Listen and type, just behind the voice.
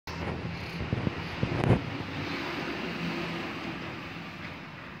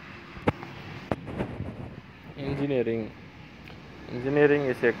Engineering. Engineering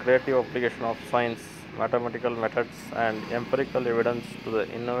is a creative application of science, mathematical methods, and empirical evidence to the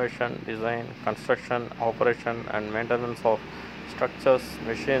innovation, design, construction, operation, and maintenance of structures,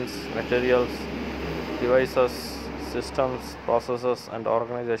 machines, materials, devices, systems, processes, and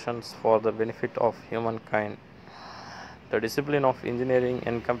organizations for the benefit of humankind. The discipline of engineering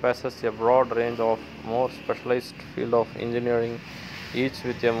encompasses a broad range of more specialized fields of engineering, each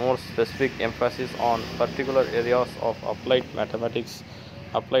with a more specific emphasis on particular areas of applied mathematics,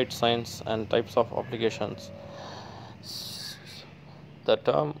 applied science, and types of applications. The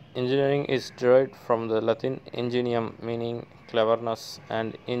term engineering is derived from the Latin ingenium, meaning cleverness,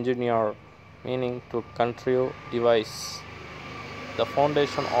 and ingeniare, meaning to contrive, devise. The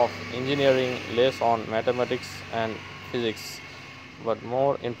foundation of engineering lays on mathematics and physics, but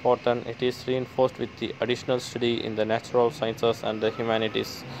more important, it is reinforced with the additional study in the natural sciences and the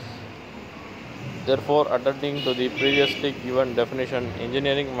humanities. Therefore, adapting to the previously given definition,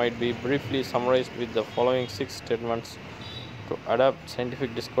 engineering might be briefly summarized with the following 6 statements: to adapt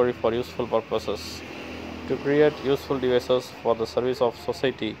scientific discovery for useful purposes, to create useful devices for the service of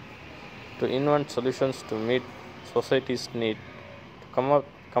society, to invent solutions to meet society's need, to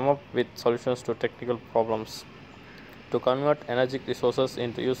come up with solutions to technical problems, to convert energetic resources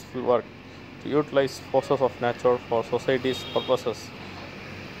into useful work, to utilize forces of nature for society's purposes.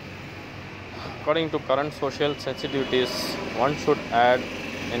 According to current social sensitivities, one should add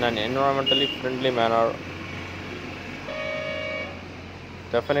in an environmentally friendly manner.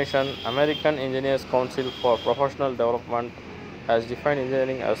 Definition: American Engineers Council for Professional Development has defined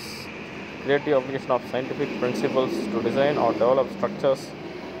engineering as creative application of scientific principles to design or develop structures,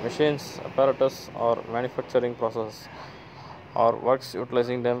 machines, apparatus, or manufacturing processes, or works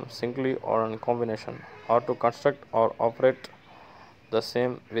utilizing them singly or in combination, or to construct or operate the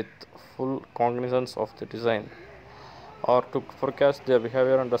same with full cognizance of the design, or to forecast their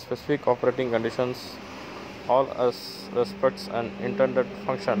behavior under specific operating conditions, all as respects an intended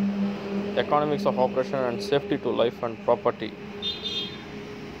function, economics of operation, and safety to life and property.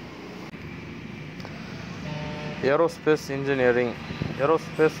 Aerospace engineering.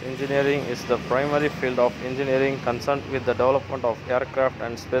 Aerospace engineering is the primary field of engineering concerned with the development of aircraft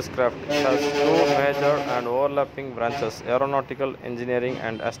and spacecraft. It has two major and overlapping branches: aeronautical engineering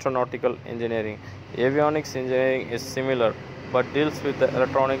and astronautical engineering. Avionics engineering is similar but deals with the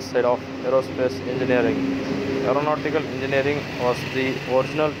electronics side of aerospace engineering. Aeronautical engineering was the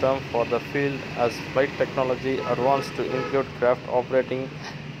original term for the field as flight technology advanced to include craft operating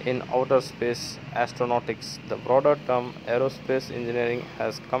in outer space astronautics. The broader term aerospace engineering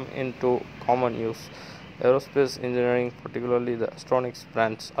has come into common use. Aerospace engineering, particularly the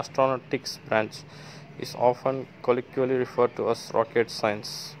astronautics branch, is often colloquially referred to as rocket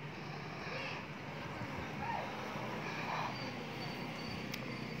science.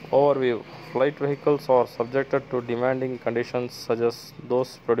 Overview. Flight vehicles are subjected to demanding conditions such as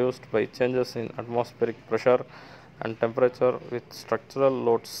those produced by changes in atmospheric pressure and temperature, with structural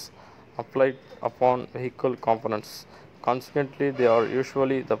loads applied upon vehicle components. Consequently, they are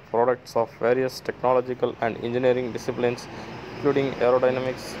usually the products of various technological and engineering disciplines, including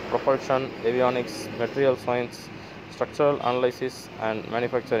aerodynamics, propulsion, avionics, material science, structural analysis, and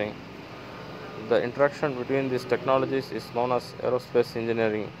manufacturing. The interaction between these technologies is known as aerospace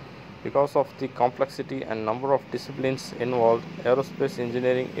engineering. Because of the complexity and number of disciplines involved, aerospace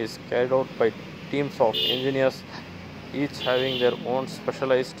engineering is carried out by teams of engineers, each having their own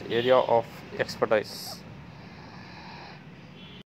specialized area of expertise.